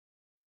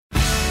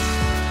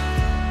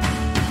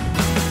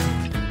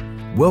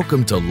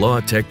Welcome to Law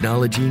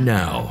Technology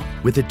Now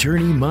with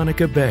attorney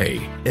Monica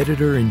Bay,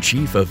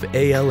 editor-in-chief of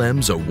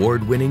ALM's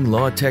award-winning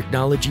law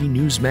technology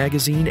news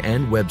magazine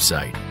and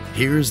website.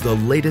 Here's the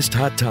latest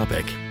hot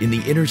topic in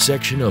the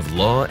intersection of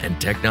law and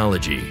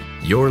technology.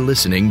 You're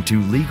listening to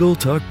Legal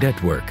Talk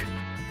Network.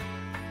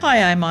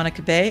 Hi, I'm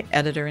Monica Bay,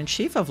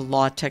 editor-in-chief of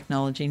Law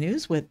Technology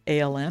News with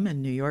ALM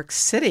in New York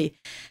City.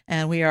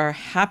 And we are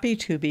happy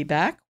to be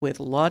back with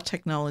Law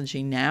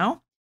Technology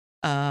Now.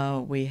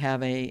 We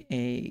have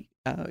a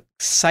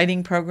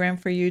exciting program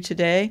for you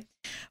today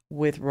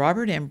with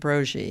Robert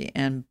Ambrogi.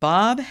 And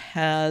Bob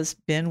has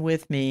been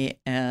with me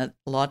at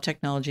Law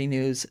Technology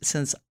News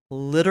since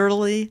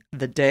literally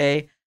the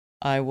day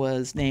I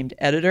was named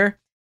editor.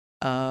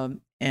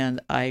 And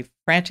I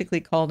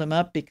frantically called him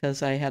up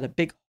because I had a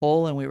big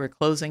hole and we were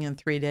closing in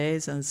 3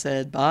 days and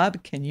said,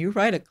 Bob, can you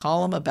write a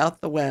column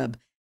about the web?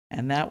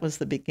 And that was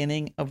the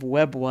beginning of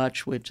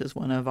WebWatch, which is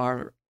one of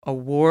our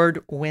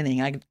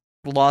award-winning. I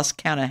lost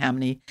count of how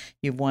many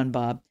you've won,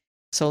 Bob.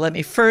 So let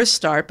me first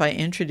start by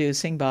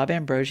introducing Bob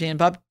Ambrogi. And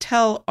Bob,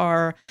 tell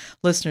our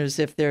listeners,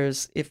 if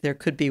there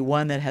could be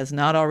one that has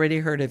not already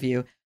heard of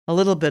you, a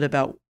little bit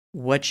about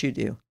what you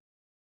do.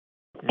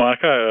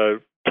 Monica,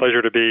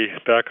 pleasure to be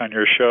back on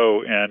your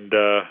show. And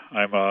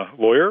I'm a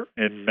lawyer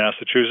in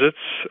Massachusetts.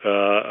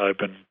 I've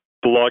been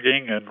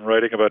blogging and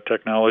writing about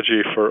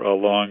technology for a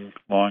long,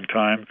 long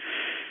time.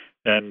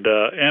 And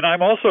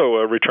I'm also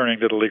returning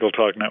to the Legal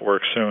Talk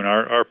Network soon.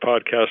 Our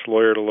podcast,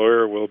 Lawyer to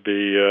Lawyer, will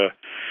be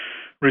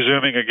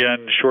resuming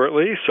again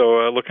shortly,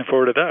 so looking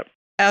forward to that.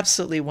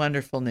 Absolutely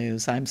wonderful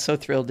news. I'm so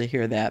thrilled to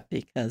hear that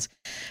because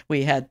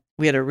we had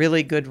a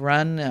really good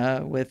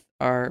run with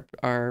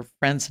our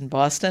friends in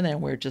Boston,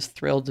 and we're just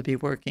thrilled to be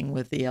working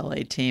with the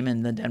LA team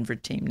and the Denver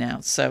team now.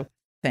 So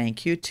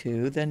thank you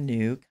to the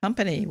new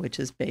company, which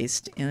is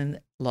based in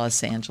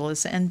Los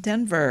Angeles and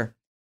Denver.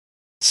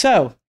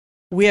 So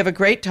we have a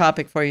great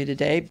topic for you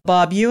today.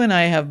 Bob, you and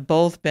I have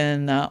both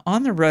been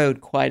on the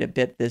road quite a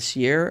bit this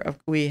year.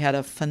 We had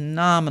a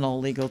phenomenal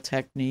Legal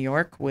Tech New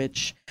York,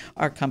 which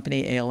our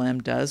company ALM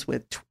does,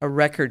 with a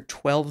record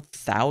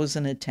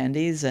 12,000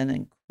 attendees and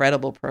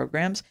incredible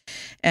programs.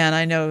 And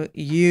I know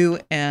you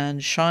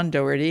and Sean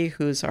Doherty,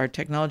 who's our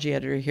technology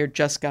editor here,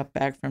 just got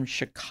back from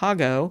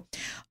Chicago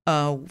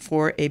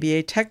for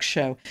ABA Tech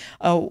Show.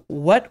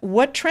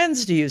 What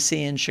trends do you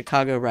see in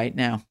Chicago right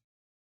now?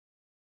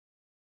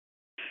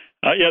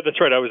 Yeah, that's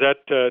right. I was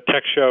at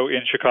Tech Show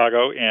in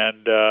Chicago,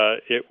 and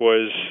it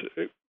was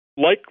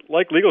like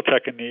Legal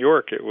Tech in New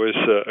York. It was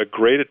a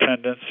great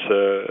attendance,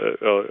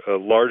 a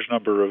large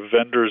number of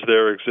vendors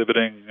there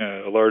exhibiting,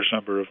 a large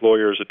number of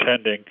lawyers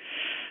attending,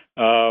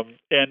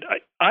 and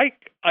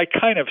I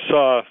kind of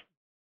saw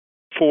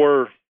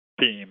four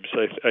themes,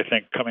 I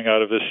think, coming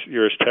out of this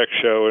year's Tech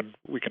Show, and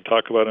we can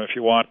talk about them if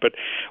you want. But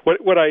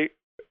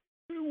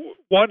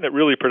one that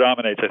really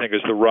predominates, I think,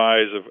 is the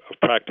rise of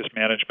practice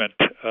management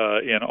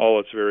in all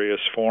its various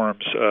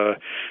forms.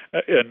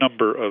 A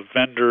number of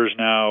vendors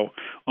now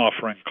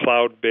offering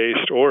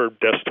cloud-based or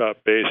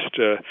desktop-based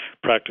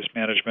practice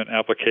management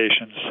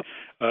applications.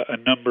 A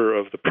number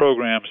of the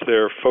programs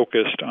there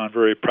focused on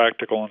very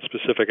practical and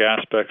specific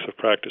aspects of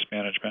practice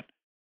management.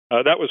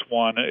 That was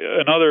one.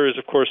 Another is,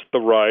 of course, the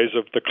rise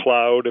of the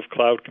cloud, of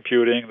cloud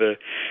computing,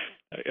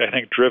 I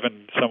think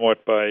driven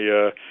somewhat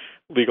by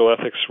legal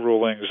ethics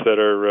rulings that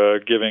are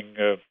giving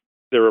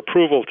their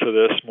approval to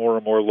this. More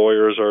and more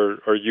lawyers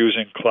are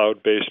using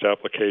cloud-based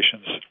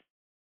applications,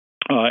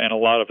 and a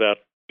lot of that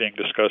being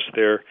discussed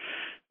there.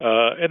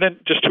 And then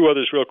just two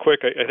others real quick.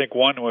 I think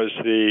one was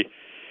the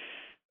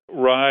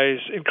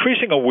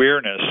increasing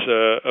awareness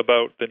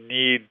about the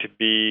need to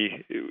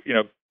be,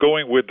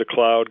 going with the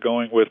cloud,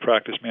 going with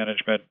practice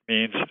management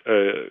means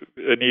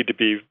a need to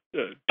be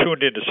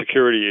tuned into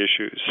security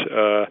issues.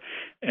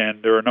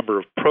 And there are a number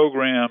of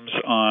programs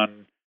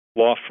on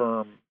law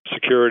firm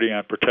security,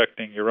 on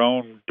protecting your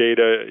own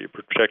data,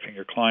 protecting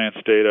your client's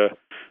data,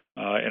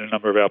 and a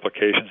number of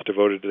applications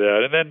devoted to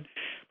that. And then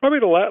probably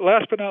the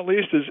last but not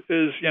least is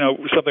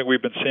something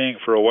we've been seeing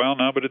for a while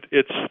now, but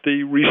it's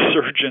the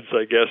resurgence,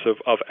 I guess,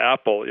 of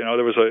Apple.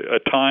 There was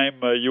a time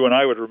you and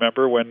I would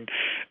remember when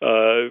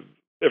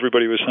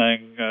everybody was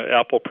saying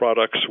Apple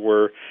products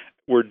were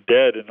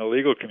dead in the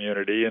legal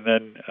community, and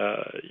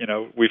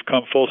then we've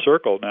come full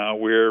circle now.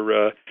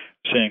 We're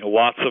seeing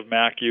lots of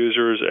Mac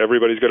users.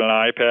 Everybody's got an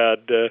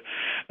iPad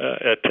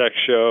at Tech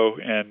Show,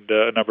 and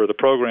a number of the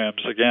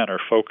programs again are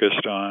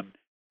focused on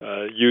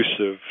use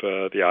of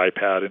the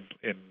iPad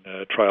in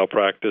trial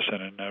practice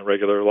and in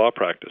regular law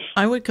practice.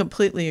 I would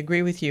completely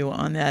agree with you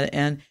on that,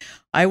 and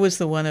I was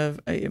the one of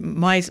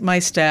my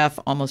staff,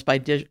 almost by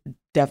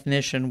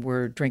definition,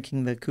 were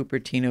drinking the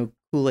Cupertino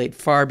Kool-Aid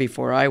far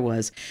before I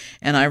was.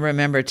 And I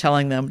remember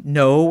telling them,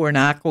 no, we're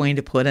not going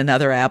to put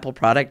another Apple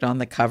product on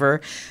the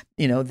cover,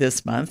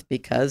 this month,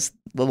 because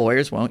the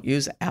lawyers won't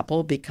use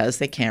Apple because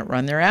they can't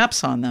run their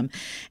apps on them.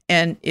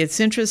 And it's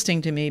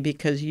interesting to me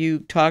because you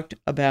talked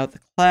about the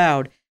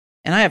cloud,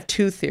 and I have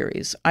two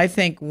theories. I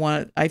think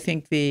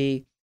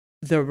the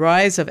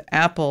rise of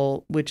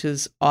Apple, which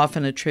is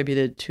often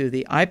attributed to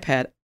the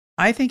iPad,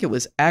 I think it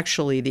was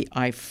actually the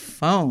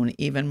iPhone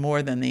even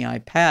more than the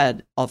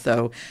iPad,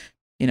 although,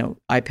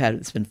 iPad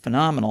has been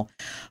phenomenal.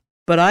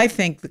 But I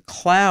think the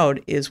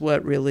cloud is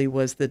what really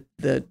was the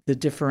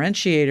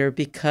differentiator,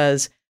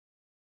 because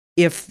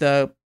if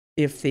the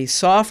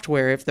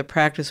software, if the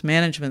practice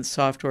management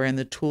software and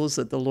the tools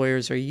that the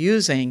lawyers are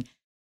using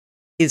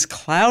is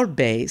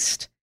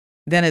cloud-based,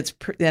 then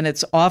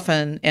it's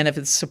often, and if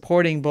it's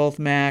supporting both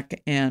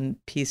Mac and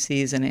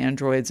PCs and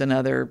Androids and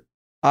other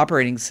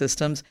operating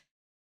systems,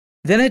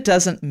 then it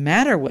doesn't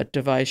matter what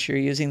device you're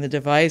using. The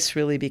device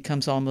really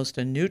becomes almost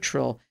a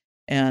neutral.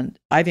 And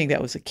I think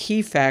that was a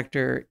key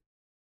factor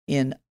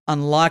in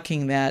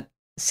unlocking that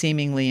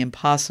seemingly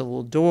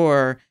impossible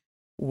door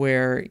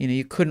where,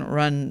 you couldn't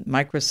run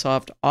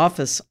Microsoft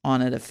Office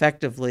on it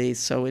effectively,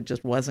 so it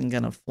just wasn't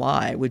going to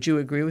fly. Would you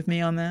agree with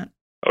me on that?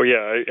 Oh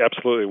yeah,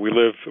 absolutely. We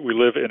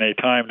live in a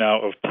time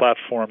now of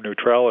platform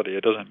neutrality.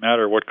 It doesn't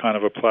matter what kind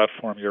of a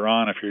platform you're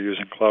on. If you're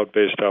using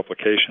cloud-based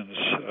applications,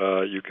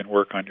 you can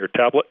work on your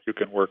tablet, you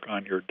can work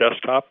on your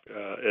desktop,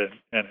 and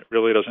it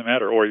really doesn't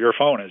matter, or your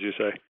phone, as you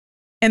say.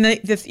 And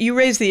you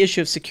raise the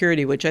issue of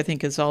security, which I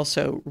think is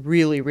also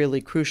really,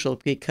 really crucial,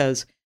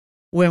 because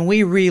when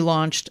we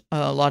relaunched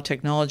Law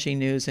Technology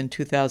News in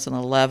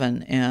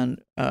 2011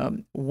 and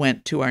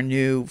went to our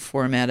new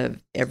format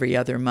of every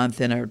other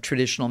month in a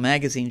traditional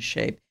magazine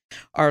shape,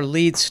 our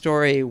lead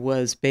story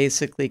was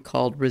basically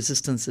called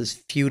 "Resistance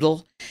is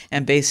Futile,"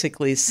 and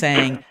basically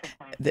saying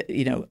that,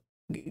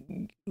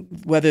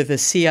 whether the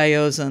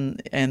CIOs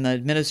and the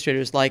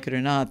administrators like it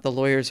or not, the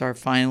lawyers are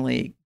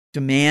finally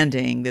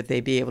demanding that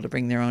they be able to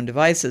bring their own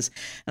devices.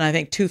 And I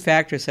think two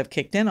factors have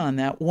kicked in on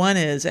that. One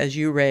is, as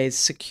you raised,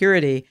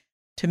 security.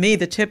 To me,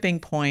 the tipping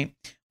point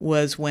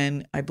was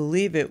when I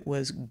believe it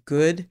was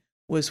Good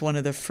was one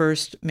of the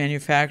first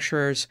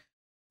manufacturers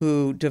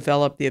who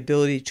developed the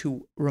ability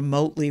to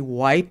remotely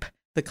wipe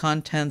the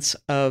contents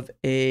of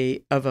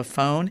a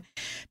phone,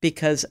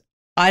 because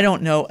I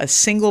don't know a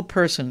single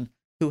person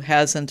who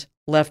hasn't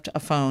left a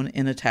phone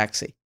in a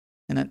taxi,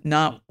 and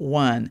not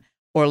one,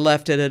 or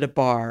left it at a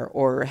bar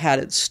or had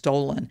it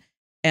stolen.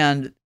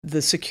 And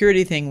the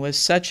security thing was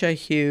such a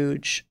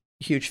huge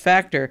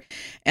factor.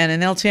 And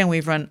in LTN,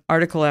 we've run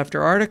article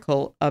after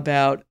article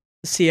about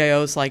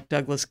CIOs like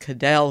Douglas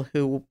Cadell,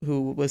 who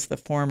was the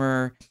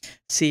former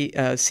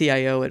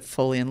CIO at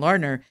Foley and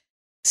Lardner,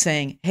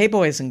 saying, hey,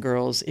 boys and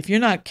girls, if you're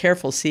not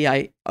careful,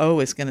 CIO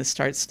is going to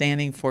start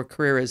standing for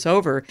career is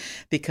over,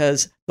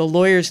 because the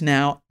lawyers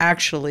now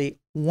actually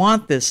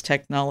want this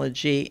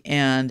technology,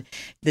 and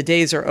the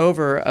days are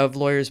over of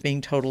lawyers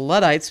being total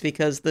Luddites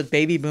because the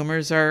baby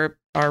boomers are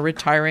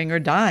retiring or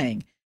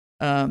dying.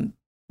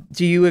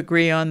 Do you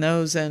agree on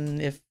those?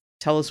 And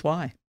tell us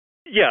why.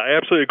 Yeah, I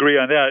absolutely agree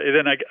on that. And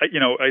then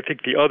I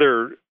think the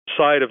other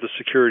side of the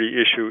security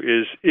issue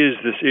is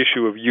this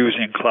issue of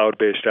using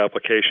cloud-based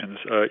applications.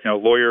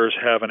 Lawyers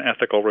have an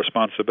ethical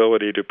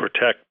responsibility to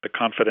protect the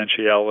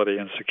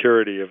confidentiality and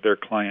security of their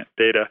client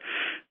data,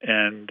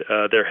 and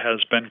there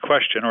has been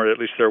question, or at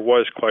least there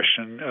was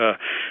question,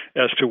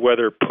 as to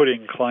whether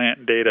putting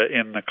client data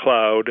in the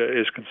cloud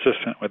is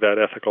consistent with that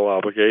ethical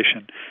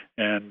obligation.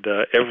 And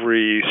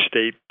every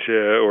state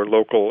or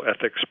local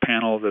ethics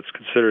panel that's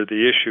considered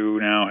the issue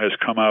now has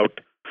come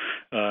out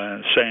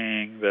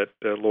saying that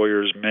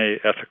lawyers may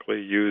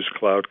ethically use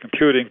cloud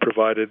computing,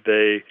 provided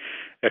they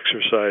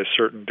exercise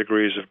certain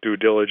degrees of due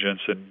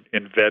diligence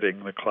in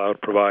vetting the cloud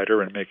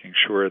provider and making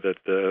sure that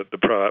the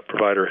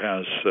provider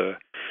has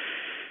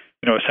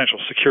essential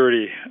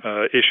security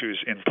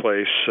issues in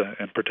place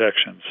and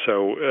protections.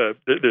 So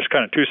there's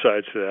kind of two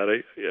sides to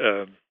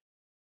that.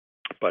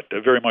 But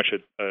very much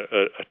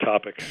a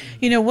topic.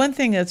 One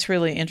thing that's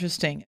really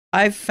interesting,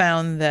 I've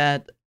found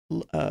that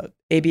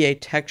ABA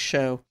Tech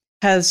Show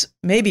has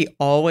maybe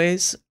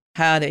always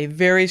had a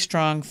very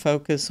strong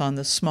focus on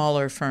the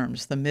smaller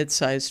firms, the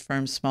mid-sized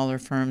firms, smaller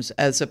firms,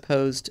 as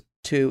opposed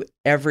to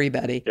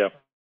everybody. Yeah.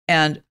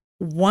 And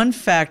one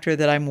factor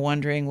that I'm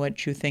wondering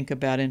what you think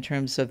about in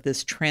terms of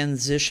this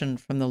transition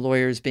from the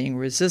lawyers being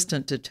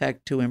resistant to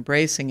tech to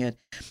embracing it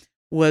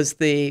was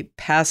the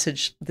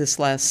passage this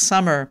last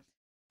summer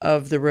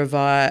of the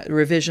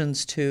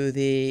revisions to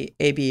the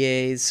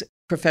ABA's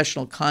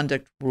professional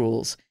conduct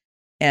rules.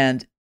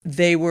 And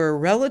they were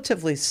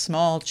relatively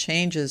small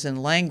changes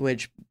in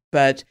language,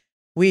 but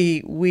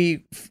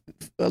a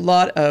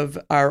lot of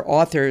our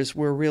authors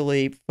were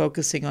really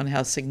focusing on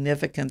how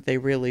significant they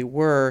really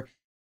were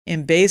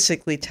in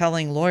basically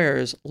telling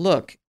lawyers,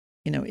 look,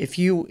 if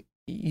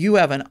you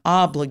have an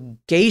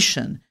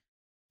obligation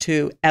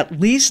to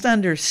at least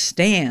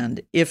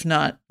understand, if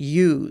not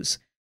use,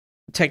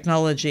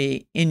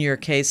 technology in your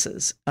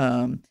cases.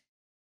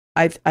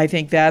 I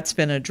think that's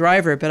been a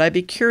driver, but I'd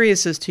be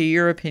curious as to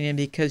your opinion,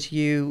 because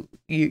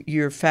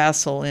you're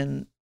facile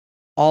in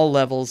all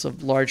levels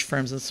of large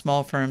firms and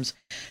small firms.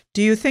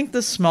 Do you think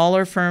the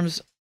smaller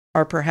firms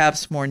are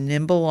perhaps more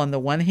nimble on the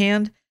one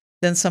hand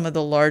than some of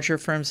the larger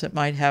firms that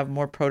might have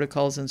more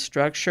protocols and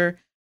structure?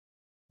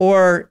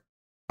 Or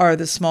are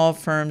the small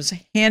firms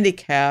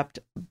handicapped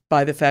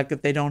by the fact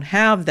that they don't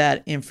have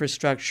that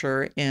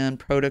infrastructure and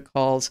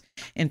protocols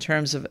in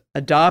terms of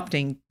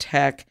adopting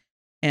tech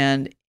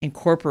and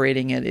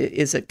incorporating it?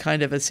 Is it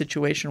kind of a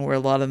situation where a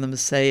lot of them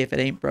say, if it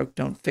ain't broke,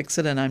 don't fix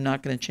it, and I'm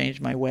not going to change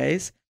my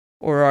ways?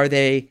 Or are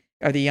the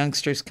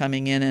youngsters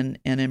coming in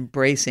and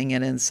embracing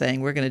it and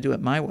saying, we're going to do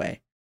it my way?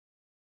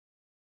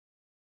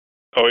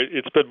 Oh,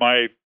 it's been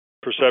my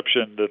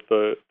perception that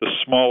the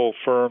small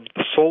firms,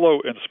 the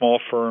solo and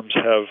small firms,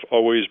 have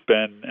always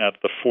been at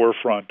the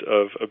forefront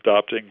of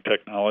adopting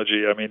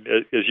technology. I mean,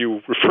 as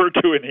you referred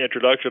to in the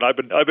introduction, I've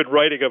been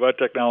writing about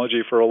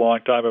technology for a long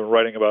time. I've been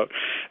writing about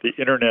the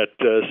internet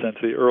since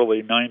the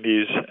early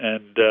 90s,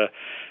 and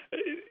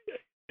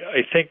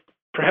I think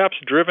perhaps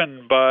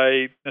driven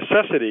by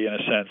necessity in a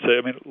sense.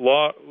 I mean,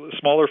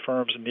 smaller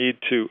firms need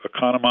to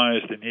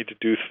economize. They need to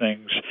do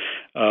things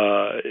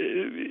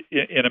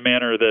in a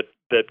manner that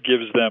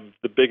gives them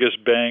the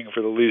biggest bang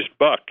for the least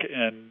buck,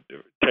 and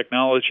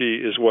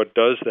technology is what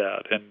does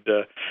that. And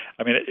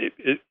I mean,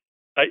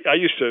 I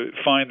used to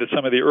find that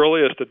some of the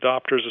earliest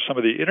adopters of some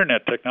of the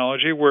internet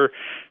technology were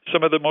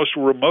some of the most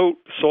remote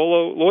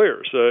solo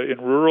lawyers in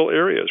rural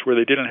areas where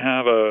they didn't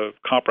have a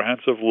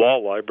comprehensive law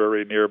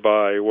library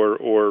nearby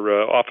or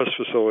office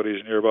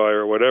facilities nearby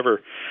or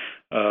whatever.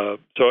 So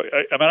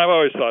I mean, I've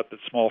always thought that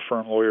small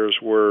firm lawyers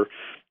were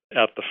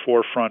at the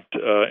forefront,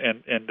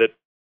 and that,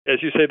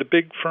 as you say, the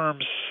big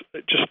firms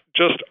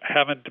just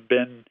haven't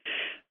been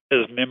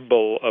as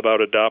nimble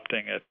about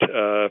adopting it.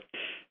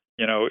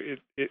 You know,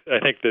 I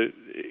think that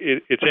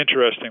it's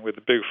interesting with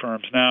the big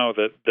firms now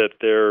that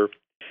they're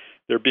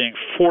being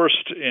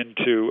forced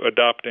into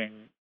adopting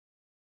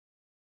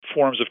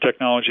forms of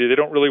technology they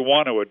don't really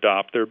want to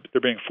adopt. They're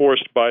being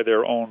forced by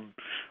their own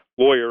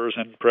lawyers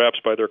and perhaps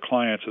by their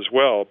clients as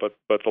well. But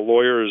the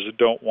lawyers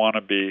don't want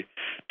to be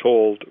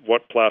told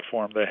what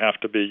platform they have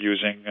to be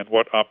using and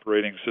what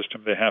operating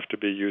system they have to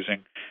be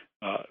using.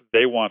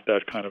 They want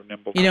that kind of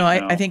nimble. You know,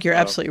 I think you're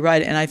absolutely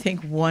right. And I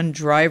think one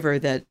driver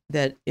that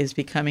is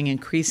becoming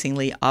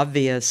increasingly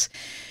obvious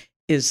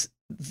is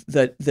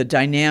the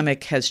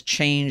dynamic has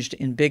changed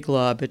in big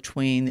law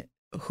between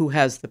who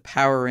has the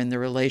power in the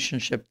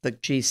relationship, the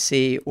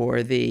GC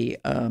or the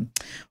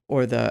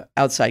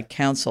outside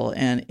counsel.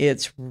 And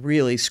it's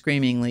really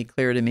screamingly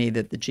clear to me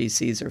that the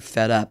GCs are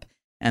fed up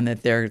and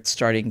that they're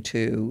starting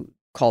to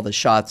call the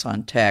shots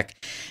on tech.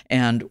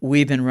 And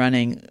we've been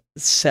running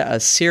a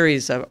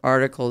series of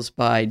articles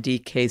by D.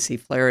 Casey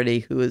Flaherty,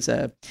 who is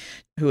a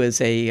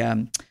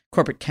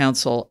corporate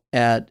counsel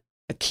at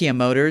Kia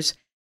Motors,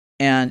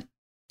 and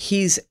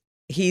he's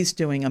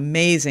doing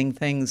amazing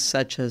things,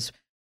 such as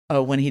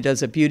when he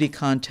does a beauty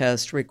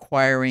contest,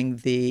 requiring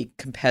the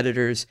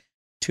competitors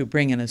to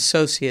bring an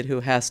associate who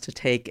has to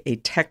take a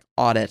tech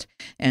audit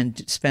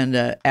and spend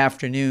an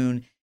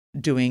afternoon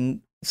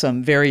doing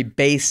some very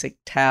basic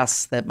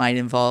tasks that might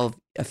involve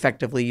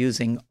effectively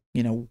using,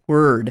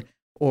 Word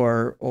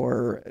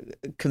or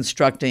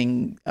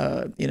constructing,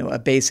 a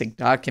basic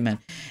document.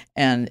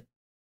 And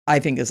I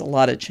think there's a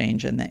lot of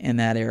change in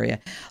that area.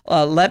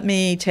 Let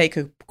me take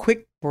a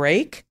quick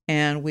break,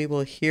 and we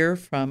will hear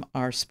from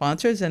our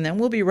sponsors, and then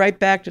we'll be right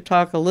back to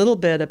talk a little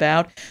bit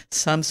about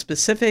some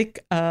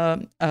specific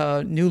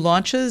new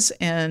launches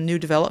and new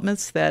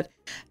developments that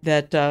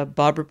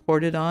Bob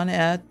reported on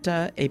at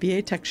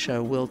ABA Tech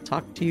Show. We'll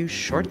talk to you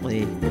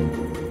shortly.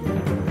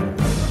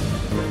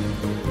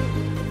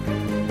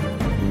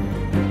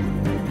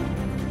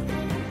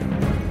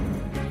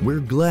 We're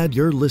glad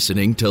you're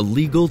listening to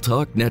Legal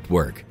Talk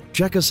Network.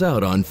 Check us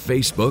out on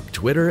Facebook,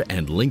 Twitter,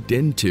 and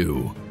LinkedIn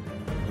too.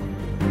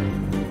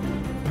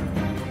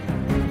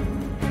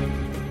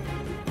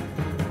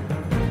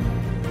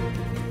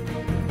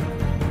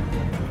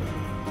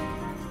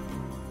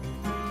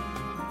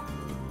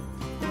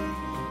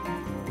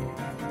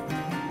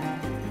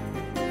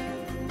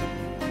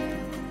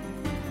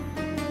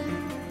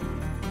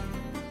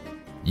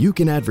 You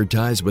can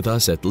advertise with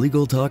us at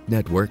Legal Talk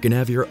Network and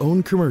have your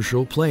own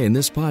commercial play in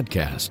this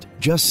podcast.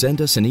 Just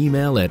send us an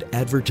email at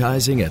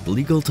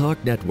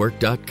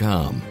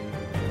advertising@LegalTalkNetwork.com.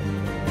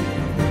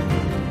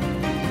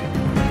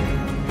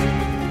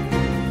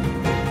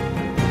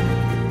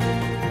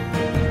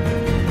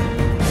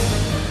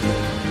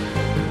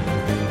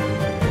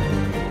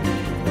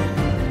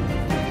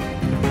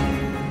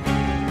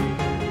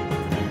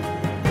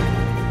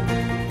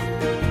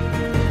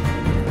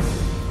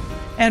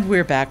 And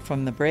we're back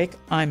from the break.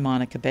 I'm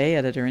Monica Bay,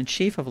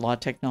 Editor-in-Chief of Law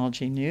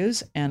Technology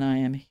News, and I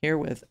am here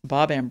with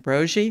Bob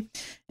Ambrogi,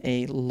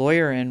 a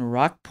lawyer in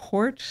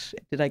Rockport.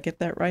 Did I get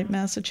that right,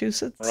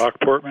 Massachusetts?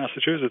 Rockport,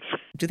 Massachusetts.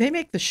 Do they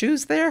make the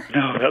shoes there?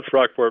 No, that's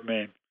Rockport,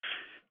 Maine.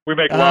 We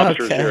make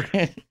lobsters here.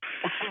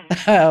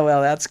 Oh,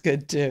 well, that's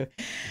good too.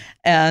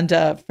 And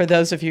for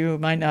those of you who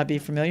might not be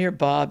familiar,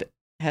 Bob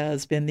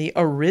has been the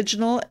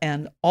original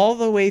and all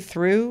the way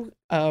through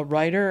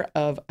writer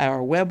of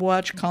our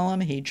WebWatch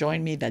column. He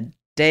joined me the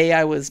day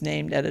I was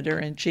named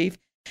Editor-in-Chief,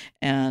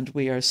 and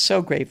we are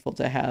so grateful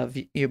to have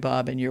you,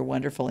 Bob, and your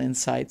wonderful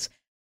insights.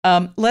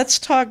 Let's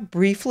talk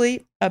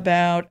briefly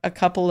about a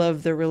couple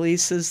of the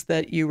releases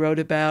that you wrote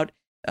about,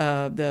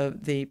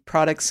 the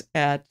products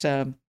at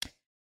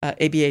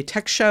ABA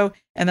Tech Show.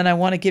 And then I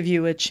want to give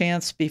you a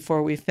chance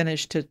before we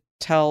finish to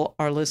tell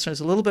our listeners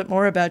a little bit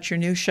more about your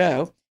new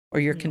show or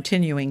your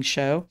continuing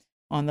show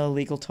on the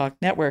Legal Talk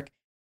Network.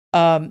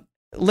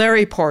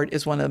 Larry Port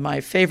is one of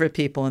my favorite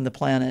people on the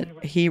planet.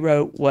 He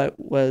wrote what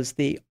was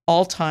the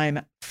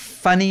all-time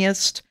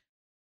funniest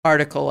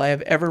article I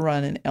have ever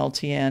run in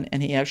LTN,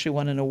 and he actually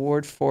won an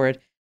award for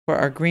it for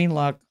our Green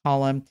Law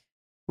column,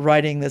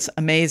 writing this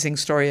amazing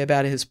story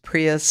about his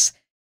Prius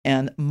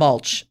and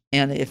mulch.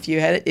 And if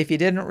you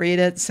didn't read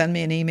it, send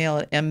me an email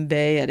at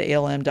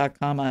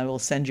mbay@alm.com. I will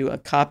send you a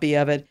copy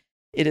of it.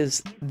 It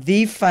is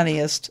the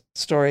funniest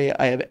story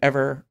I have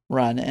ever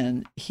run,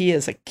 and he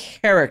is a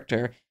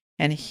character.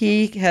 And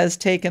he has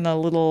taken a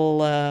little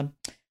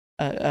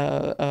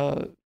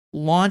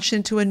launch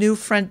into a new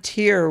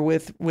frontier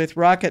with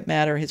Rocket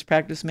Matter, his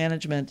practice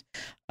management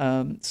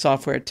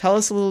software. Tell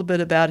us a little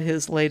bit about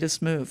his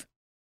latest move.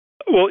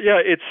 Well,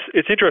 yeah,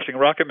 it's interesting.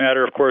 Rocket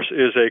Matter, of course,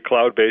 is a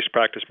cloud-based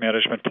practice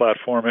management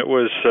platform. It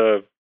was,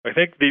 I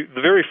think, the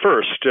very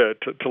first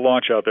to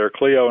launch out there.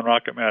 Clio and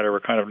Rocket Matter were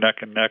kind of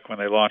neck and neck when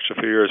they launched a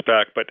few years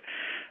back. But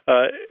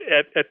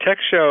at Tech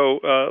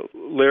Show,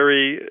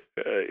 Larry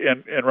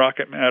and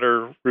Rocket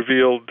Matter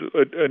revealed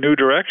a new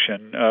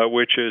direction,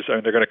 which is, I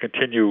mean, they're going to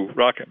continue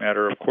Rocket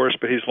Matter, of course,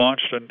 but he's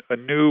launched a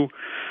new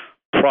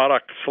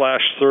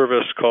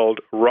product/service called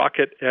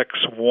Rocket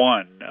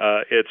X1.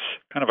 It's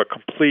kind of a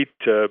complete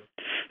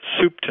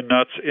soup to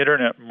nuts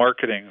internet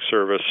marketing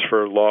service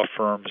for law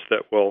firms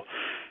that will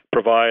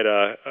provide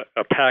a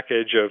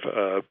package of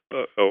a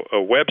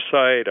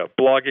website, a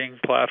blogging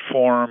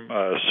platform,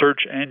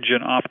 search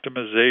engine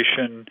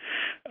optimization,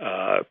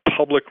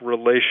 public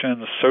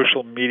relations,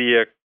 social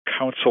media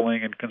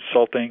counseling and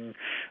consulting,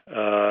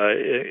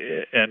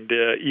 and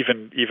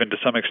even to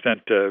some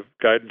extent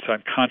guidance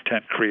on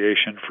content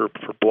creation for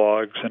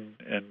blogs and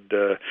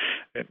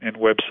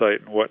website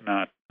and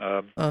whatnot.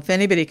 Well, if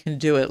anybody can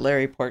do it,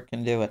 Larry Port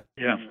can do it.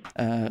 Yeah.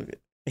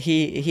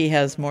 He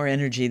has more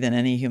energy than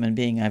any human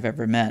being I've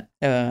ever met.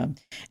 Yeah,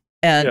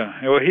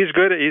 well, he's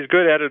good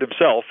at it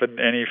himself,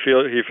 and he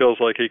feels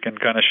like he can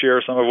kind of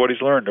share some of what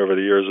he's learned over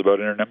the years about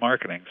internet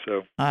marketing.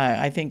 So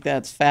I think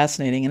that's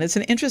fascinating, and it's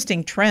an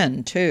interesting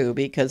trend too,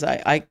 because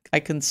I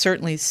can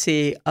certainly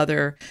see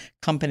other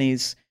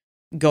companies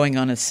going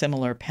on a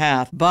similar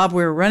path. Bob,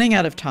 we're running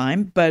out of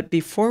time, but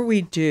before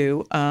we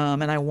do,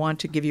 and I want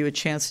to give you a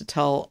chance to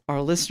tell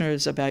our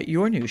listeners about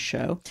your new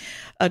show,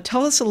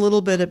 tell us a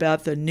little bit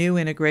about the new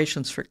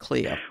integrations for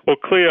Clio. Well,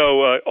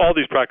 Clio, all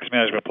these practice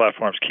management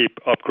platforms keep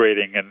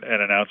upgrading and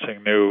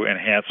announcing new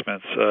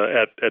enhancements.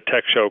 At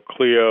Tech Show,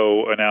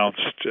 Clio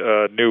announced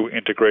new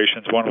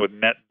integrations, one with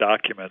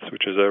NetDocuments,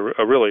 which is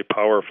a really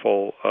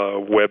powerful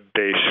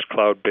web-based,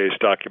 cloud-based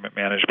document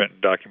management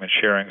and document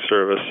sharing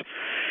service.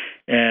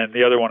 And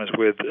the other one is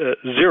with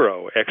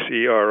Xero,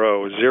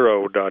 Xero,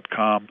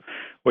 Xero.com,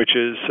 which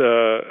is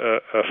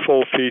a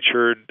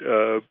full-featured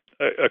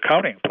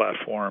accounting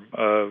platform,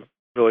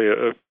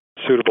 really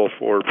suitable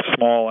for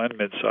small and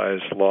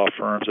mid-sized law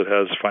firms. It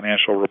has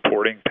financial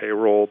reporting,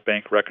 payroll,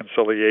 bank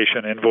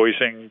reconciliation,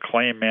 invoicing,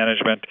 claim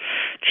management,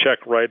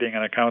 check writing,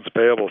 and accounts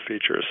payable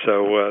features.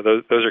 So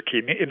those are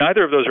key.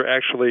 Neither of those are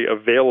actually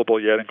available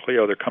yet in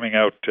Clio. They're coming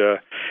out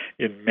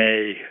in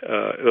May.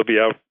 They'll be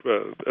out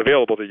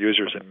available to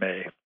users in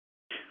May.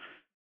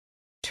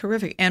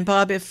 Terrific. And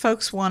Bob, if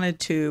folks wanted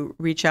to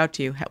reach out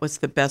to you, what's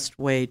the best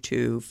way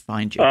to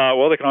find you?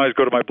 Well, they can always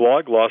go to my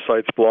blog,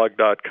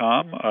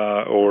 lawsitesblog.com,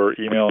 or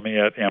email me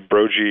at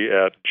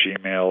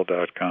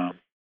ambrogi@gmail.com.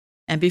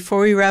 And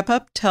before we wrap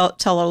up,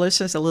 tell our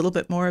listeners a little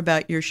bit more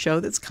about your show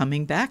that's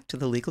coming back to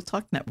the Legal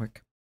Talk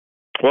Network.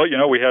 Well,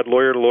 we had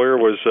Lawyer to Lawyer.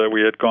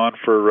 We had gone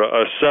for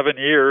 7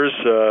 years.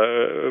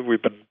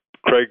 We've been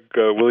Craig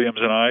Williams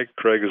and I.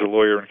 Craig is a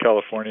lawyer in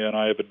California, and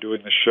I have been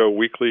doing the show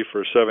weekly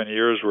for 7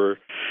 years. We're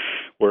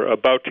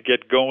about to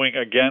get going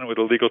again with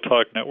the Legal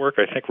Talk Network.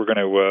 I think we're going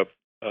to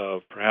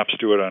perhaps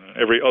do it on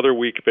every other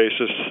week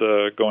basis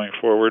going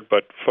forward,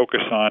 but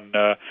focus on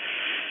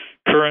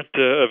current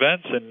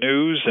events and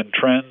news and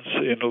trends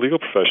in the legal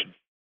profession.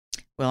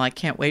 Well, I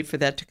can't wait for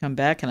that to come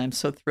back, and I'm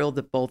so thrilled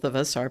that both of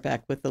us are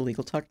back with the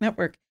Legal Talk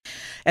Network.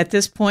 At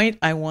this point,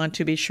 I want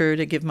to be sure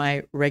to give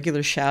my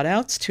regular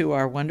shout-outs to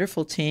our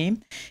wonderful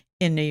team.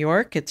 In New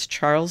York, it's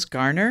Charles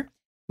Garner,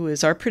 who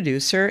is our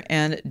producer,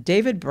 and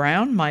David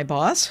Brown, my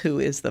boss, who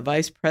is the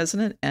Vice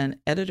President and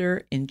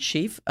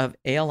Editor-in-Chief of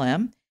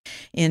ALM.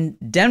 In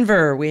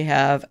Denver, we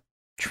have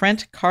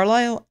Trent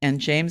Carlisle and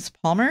James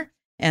Palmer,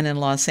 and in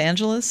Los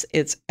Angeles,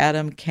 it's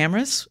Adam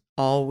Camras,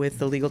 all with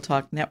the Legal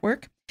Talk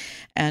Network.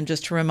 And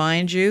just to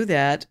remind you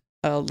that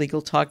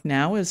Legal Talk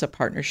Now is a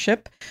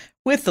partnership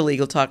with the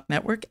Legal Talk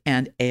Network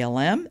and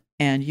ALM,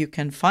 and you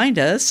can find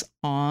us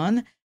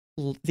on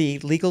the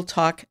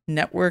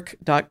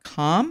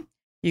LegalTalkNetwork.com.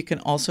 You can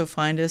also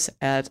find us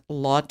at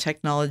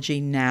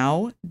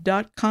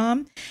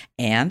lawtechnologynow.com.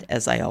 And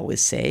as I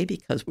always say,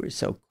 because we're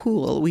so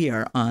cool, we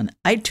are on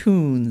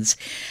iTunes.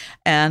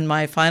 And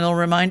my final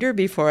reminder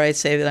before I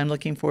say that I'm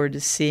looking forward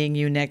to seeing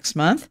you next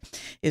month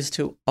is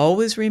to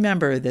always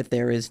remember that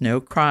there is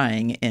no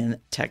crying in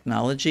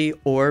technology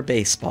or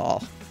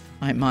baseball.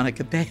 I'm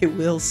Monica Bay.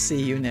 We'll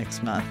see you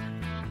next month.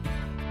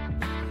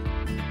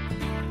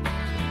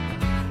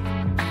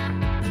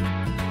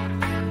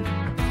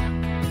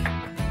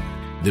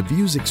 The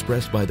views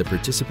expressed by the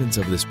participants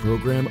of this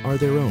program are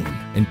their own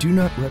and do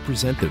not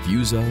represent the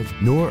views of,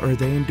 nor are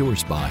they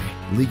endorsed by,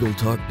 Legal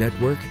Talk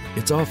Network,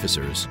 its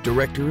officers,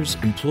 directors,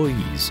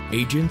 employees,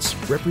 agents,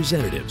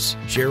 representatives,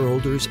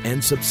 shareholders,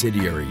 and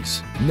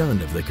subsidiaries.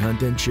 None of the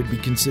content should be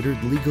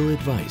considered legal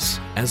advice.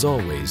 As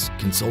always,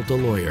 consult a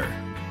lawyer.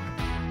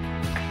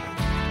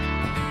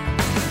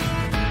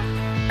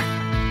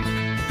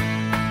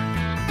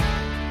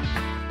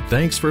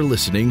 Thanks for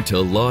listening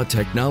to Law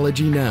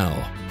Technology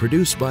Now,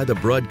 produced by the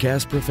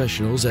broadcast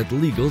professionals at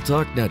Legal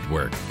Talk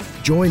Network.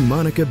 Join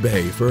Monica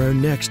Bay for our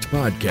next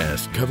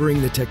podcast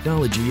covering the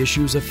technology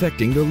issues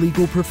affecting the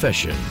legal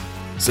profession.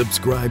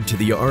 Subscribe to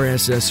the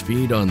RSS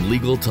feed on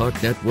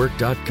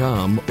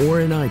LegalTalkNetwork.com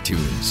or in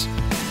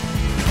iTunes.